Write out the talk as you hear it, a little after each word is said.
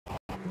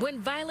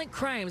When violent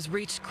crimes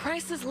reached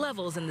crisis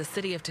levels in the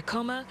city of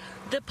Tacoma,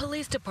 the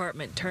police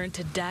department turned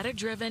to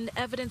data-driven,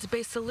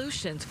 evidence-based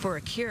solutions for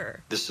a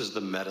cure. This is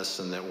the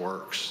medicine that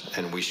works,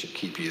 and we should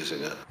keep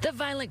using it. The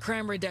Violent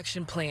Crime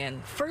Reduction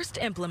Plan, first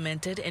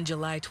implemented in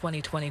July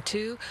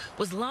 2022,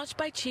 was launched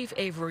by Chief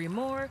Avery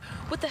Moore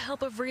with the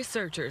help of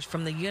researchers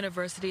from the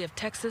University of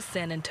Texas,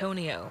 San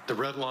Antonio. The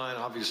red line,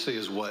 obviously,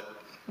 is what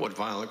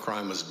violent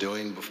crime was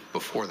doing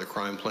before the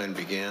crime plan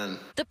began.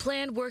 The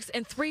plan works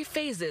in 3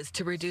 phases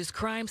to reduce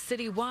crime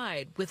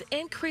citywide, with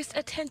increased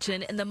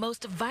attention in the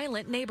most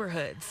violent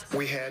neighborhoods.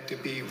 We had to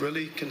be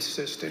really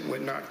consistent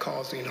with not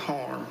causing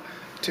harm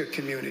to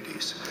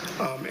communities.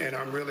 And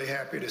I'm really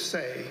happy to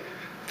say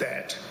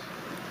that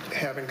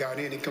haven't got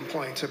any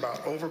complaints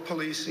about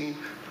over-policing,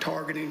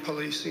 targeting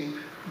policing.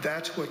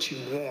 That's what you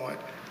want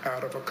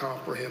out of a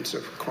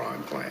comprehensive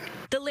crime plan.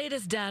 The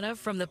latest data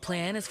from the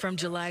plan is from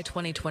July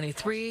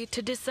 2023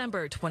 to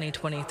December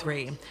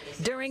 2023.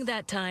 During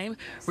that time,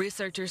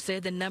 researchers say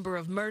the number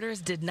of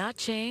murders did not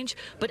change,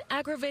 but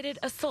aggravated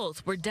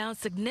assaults were down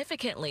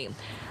significantly.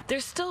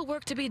 There's still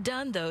work to be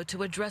done, though,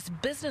 to address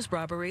business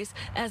robberies,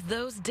 as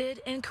those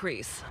did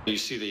increase. You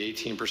see the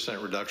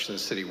 18% reduction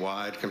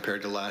citywide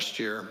compared to last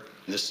year.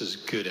 This is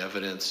good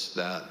evidence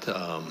that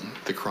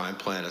the crime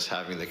plan is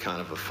having the kind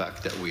of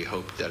effect that we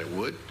hoped that it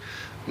would.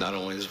 Not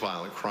only is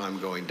violent crime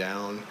going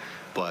down,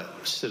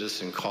 but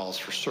citizen calls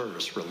for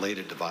service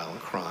related to violent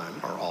crime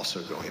are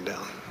also going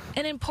down.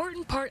 An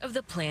important part of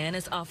the plan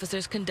is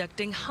officers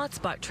conducting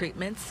hotspot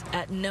treatments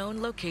at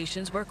known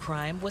locations where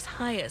crime was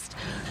highest.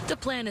 The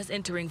plan is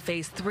entering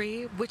phase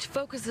 3, which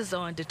focuses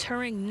on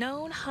deterring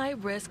known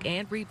high-risk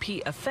and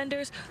repeat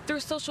offenders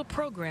through social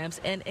programs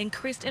and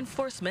increased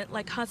enforcement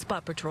like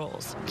hotspot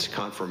patrols. It's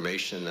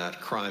confirmation that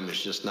crime is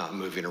just not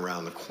moving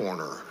around the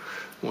corner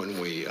when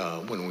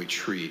we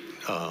treat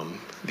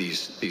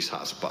these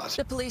hotspots.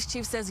 The police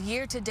chief says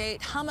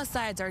year-to-date,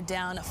 homicides are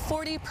down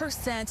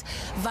 40%,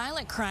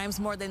 violent crimes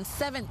more than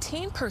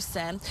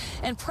 17%,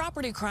 and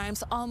property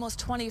crimes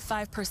almost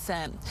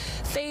 25%.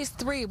 Phase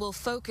 3 will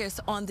focus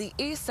on the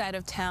east side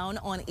of town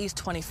on East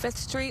 25th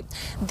Street.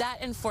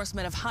 That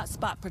enforcement of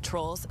hotspot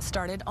patrols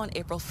started on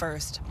April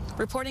 1st.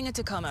 Reporting in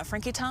Tacoma,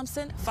 Frankie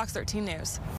Thompson, Fox 13 News.